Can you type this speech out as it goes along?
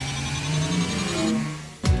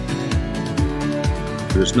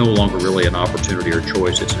is no longer really an opportunity or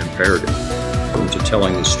choice, it's an imperative. To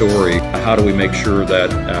telling the story, how do we make sure that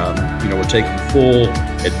we're taking full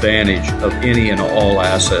advantage of any and all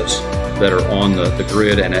assets that are on the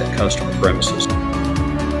grid and at customer premises.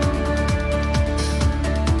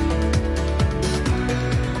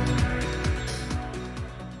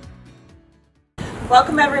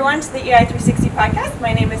 Welcome everyone to the ei360 podcast.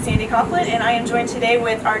 My name is Sandy Coughlin and I am joined today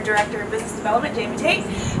with our Director of Business Development, Jamie Tate,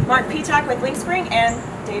 Marc Petock with Lynxspring,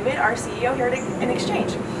 and David, our CEO here at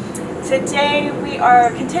enxchange. Today we are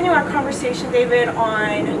continuing our conversation, David,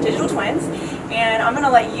 on digital twins, and I'm going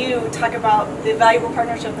to let you talk about the valuable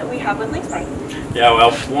partnership that we have with Lynxspring. Yeah,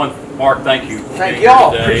 well, Marc, thank you. Thank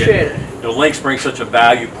y'all. Appreciate it. Lynxspring is such a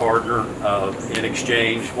value partner in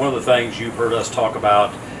enxchange. One of the things you've heard us talk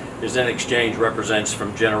about is enxchange represents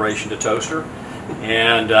from generation to toaster,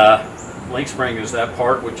 and Lynxspring is that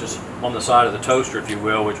part which is on the side of the toaster, if you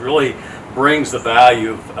will, which really brings the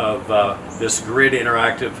value of this grid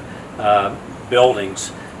interactive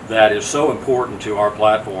buildings that is so important to our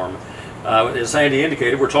platform. As Sandy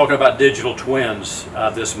indicated, we're talking about digital twins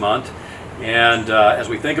this month, and as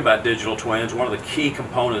we think about digital twins, one of the key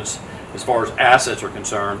components as far as assets are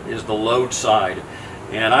concerned is the load side.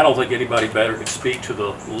 And I don't think anybody better could speak to the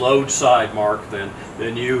load side, Marc,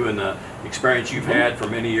 than you and the experience you've had for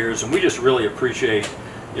many years. And we just really appreciate,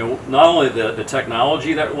 not only the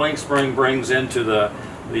technology that Lynxspring brings into the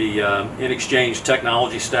enxchange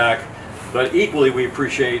technology stack, but equally we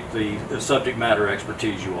appreciate the subject matter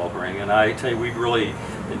expertise you all bring. And I tell you, we've really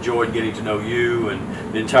enjoyed getting to know you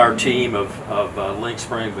and the entire team of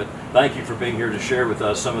Lynxspring. But thank you for being here to share with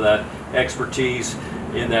us some of that expertise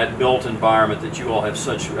in that built environment that you all have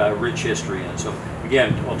such rich history in. So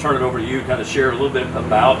again, I'll turn it over to you to kind of share a little bit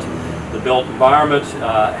about the built environment,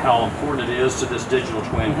 how important it is to this digital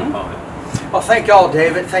twin component. Well, thank y'all,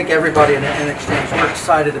 David. Thank everybody in enxchange. We're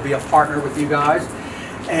excited to be a partner with you guys.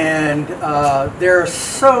 And there are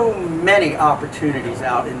so many opportunities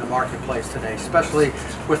out in the marketplace today, especially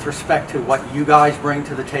with respect to what you guys bring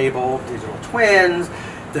to the table, digital twins,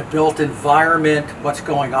 the built environment, what's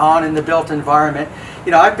going on in the built environment.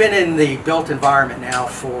 I've been in the built environment now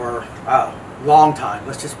for a long time,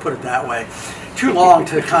 let's just put it that way. Too long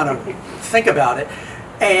to kind of think about it.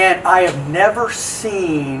 And I have never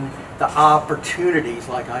seen the opportunities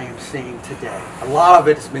like I am seeing today. A lot of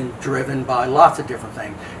it has been driven by lots of different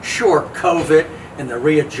things. Sure, COVID and the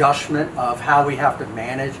readjustment of how we have to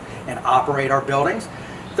manage and operate our buildings.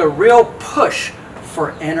 The real push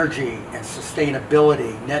for energy and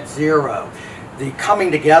sustainability, net zero, the coming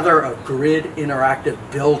together of grid interactive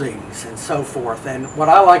buildings and so forth, and what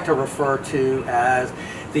I like to refer to as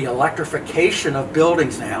the electrification of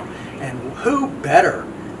buildings now. And who better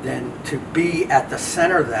than to be at the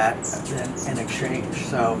center of that than enxchange?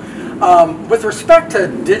 So with respect to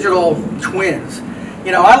digital twins,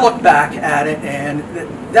 I look back at it, and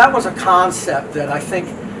that was a concept that I think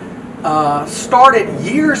started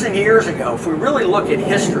years and years ago. If we really look at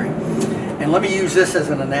history, and let me use this as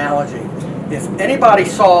an analogy. If anybody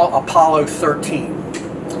saw Apollo 13,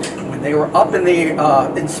 when they were up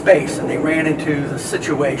in space and they ran into the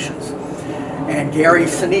situations, and Gary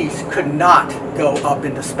Sinise could not go up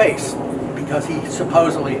into space because he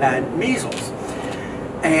supposedly had measles,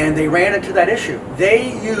 and they ran into that issue.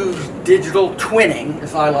 They used digital twinning,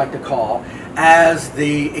 as I like to call, as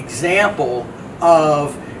the example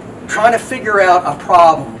of trying to figure out a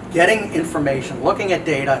problem, getting information, looking at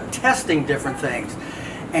data, testing different things.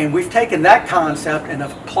 And we've taken that concept and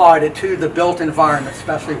applied it to the built environment,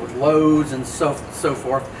 especially with loads and so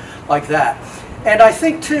forth like that. And I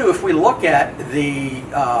think too, if we look at the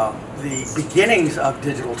beginnings of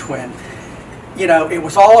digital twin, it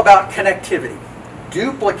was all about connectivity,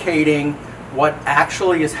 duplicating what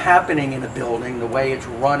actually is happening in a building, the way it's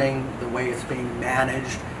running, the way it's being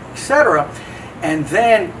managed, etc., and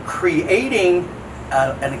then creating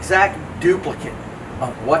an exact duplicate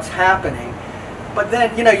of what's happening. But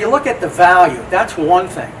then, you look at the value, that's one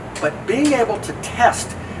thing. But being able to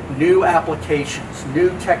test new applications, new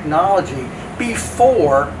technology,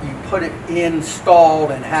 before you put it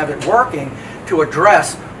installed and have it working to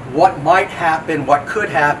address what might happen, what could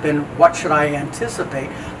happen, what should I anticipate,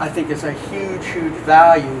 I think is a huge, huge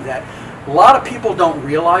value that a lot of people don't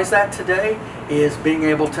realize that today, is being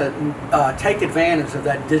able to take advantage of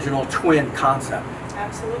that digital twin concept.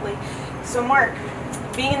 Absolutely. So Marc,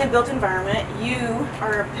 being in the built environment, you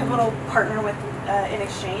are a pivotal partner with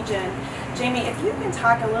enxchange, and Jamie, if you can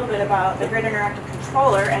talk a little bit about the Grid Interactive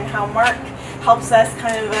Controller and how Marc helps us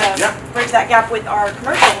kind of bridge that gap with our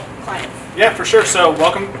commercial clients. Yeah, for sure. So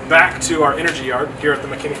welcome back to our energy yard here at the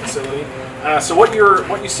McKinney facility. So what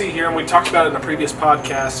you see here, and we talked about it in a previous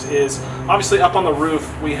podcast, is obviously up on the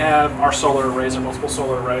roof we have our solar arrays, our multiple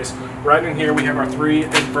solar arrays. Right in here we have our 3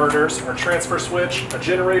 inverters, our transfer switch, a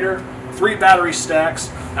generator, 3 battery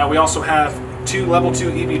stacks. We also have 2 level 2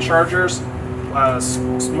 EV chargers,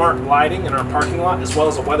 smart lighting in our parking lot, as well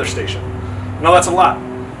as a weather station. Now that's a lot.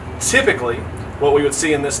 Typically, what we would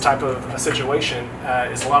see in this type of a situation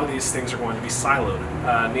is a lot of these things are going to be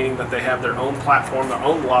siloed, meaning that they have their own platform, their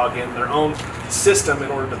own login, their own system in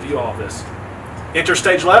order to view all of this. Enter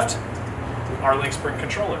stage left, our Lynxspring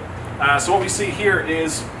controller. So what we see here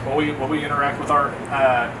is what we interact with our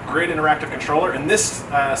grid interactive controller. In this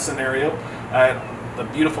scenario, the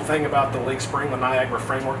beautiful thing about the Lynxspring, the Niagara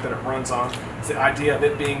framework that it runs on, is the idea of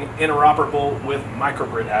it being interoperable with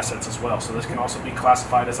microgrid assets as well. So this can also be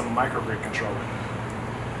classified as a microgrid controller.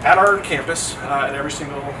 At our campus, and every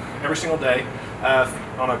single day,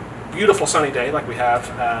 on a beautiful sunny day like we have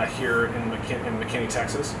here in McKinney,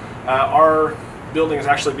 Texas, our building is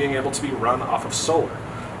actually being able to be run off of solar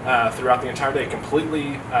throughout the entire day,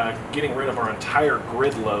 completely getting rid of our entire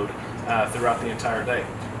grid load throughout the entire day.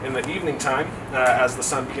 In the evening time, as the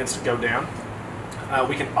sun begins to go down,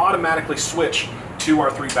 we can automatically switch to our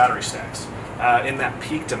 3 battery stacks in that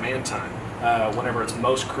peak demand time, whenever it's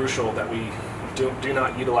most crucial that we do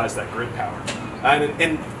not utilize that grid power.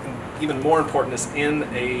 And even more important is in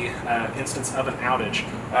a instance of an outage,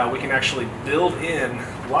 we can actually build in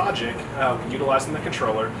logic utilizing the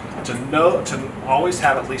controller to always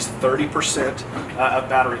have at least 30% of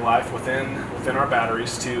battery life within our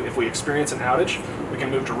batteries. To, if we experience an outage, we can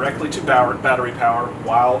move directly to battery power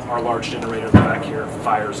while our large generator back here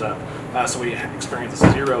fires up, so we experience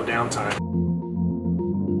 0 downtime.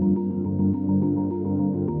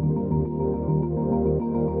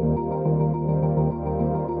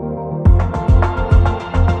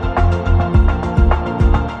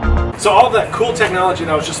 So all that cool technology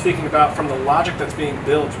that I was just speaking about, from the logic that's being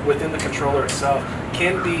built within the controller itself,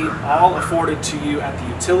 can be all afforded to you at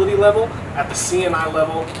the utility level, at the CNI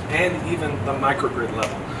level, and even the microgrid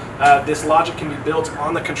level. This logic can be built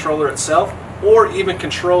on the controller itself, or even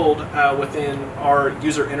controlled within our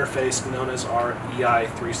user interface known as our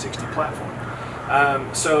ei360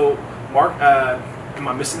 platform. So Mark, am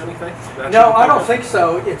I missing anything? No, I don't think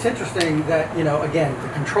so. It's interesting that, again,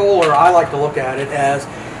 the controller, I like to look at it as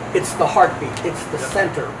it's the heartbeat, it's the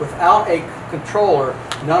center. Without a controller,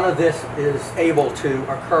 none of this is able to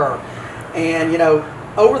occur. And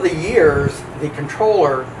over the years, the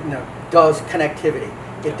controller does connectivity,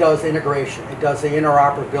 it does integration, it does the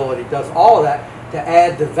interoperability, it does all of that to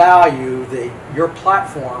add the value, your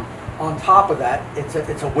platform on top of that. It's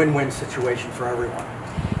a win-win situation for everyone.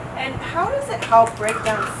 And how does it help break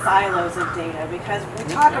down silos of data? Because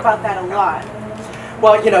we talk about that a lot.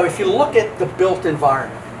 Well, if you look at the built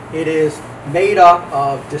environment, it is made up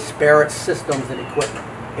of disparate systems and equipment: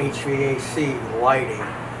 HVAC, lighting,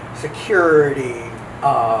 security,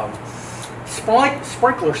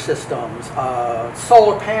 sprinkler systems,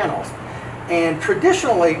 solar panels. And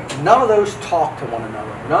traditionally, none of those talk to one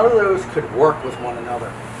another. None of those could work with one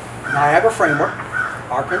another. Niagara Framework,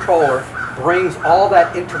 our controller, brings all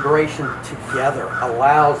that integration together,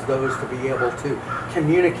 allows those to be able to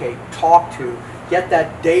communicate, talk to, get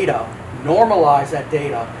that data, normalize that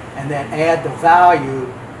data, and then add the value,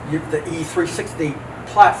 the ei360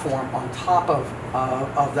 platform on top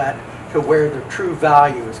of that, to where the true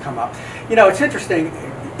value has come up. It's interesting,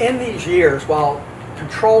 in these years, while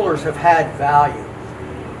controllers have had value,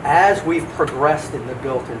 as we've progressed in the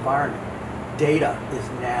built environment, data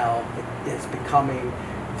is becoming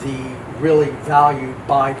the really valued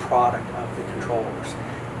byproduct of the controllers.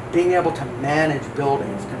 Being able to manage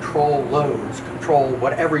buildings, control loads, control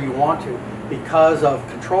whatever you want to, because of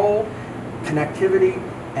control, connectivity,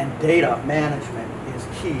 and data management is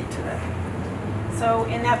key today. So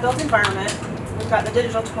in that built environment, we've got the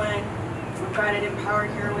digital twin, we've got it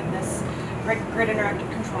empowered here with this grid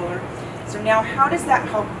interactive controller. So now how does that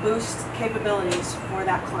help boost capabilities for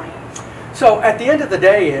that client? So at the end of the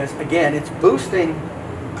day again, it's boosting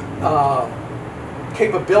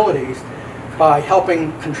capabilities by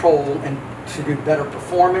helping control and to do better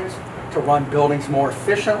performance, to run buildings more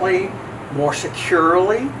efficiently, more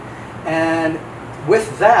securely. And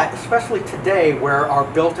with that, especially today where our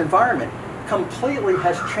built environment completely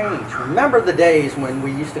has changed. Remember the days when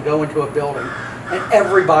we used to go into a building and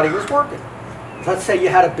everybody was working. Let's say you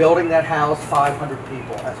had a building that housed 500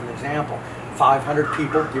 people, as an example. 500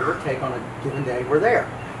 people, give or take, on a given day were there.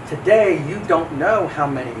 Today, you don't know how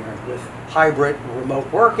many are with hybrid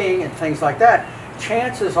remote working and things like that.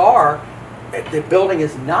 Chances are the building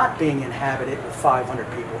is not being inhabited with 500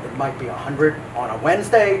 people. It might be 100 on a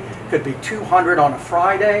Wednesday, could be 200 on a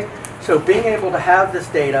Friday. So being able to have this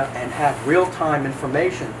data and have real-time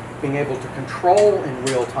information, being able to control in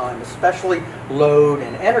real time, especially load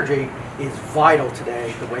and energy, is vital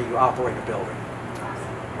today, the way you operate a building.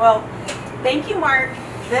 Well, thank you, Mark.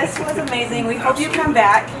 This was amazing. We hope you come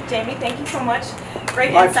back. Jamie, thank you so much.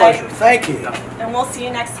 Great My insight. pleasure. Thank you. And we'll see you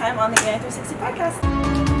next time on the ei360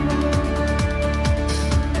 podcast.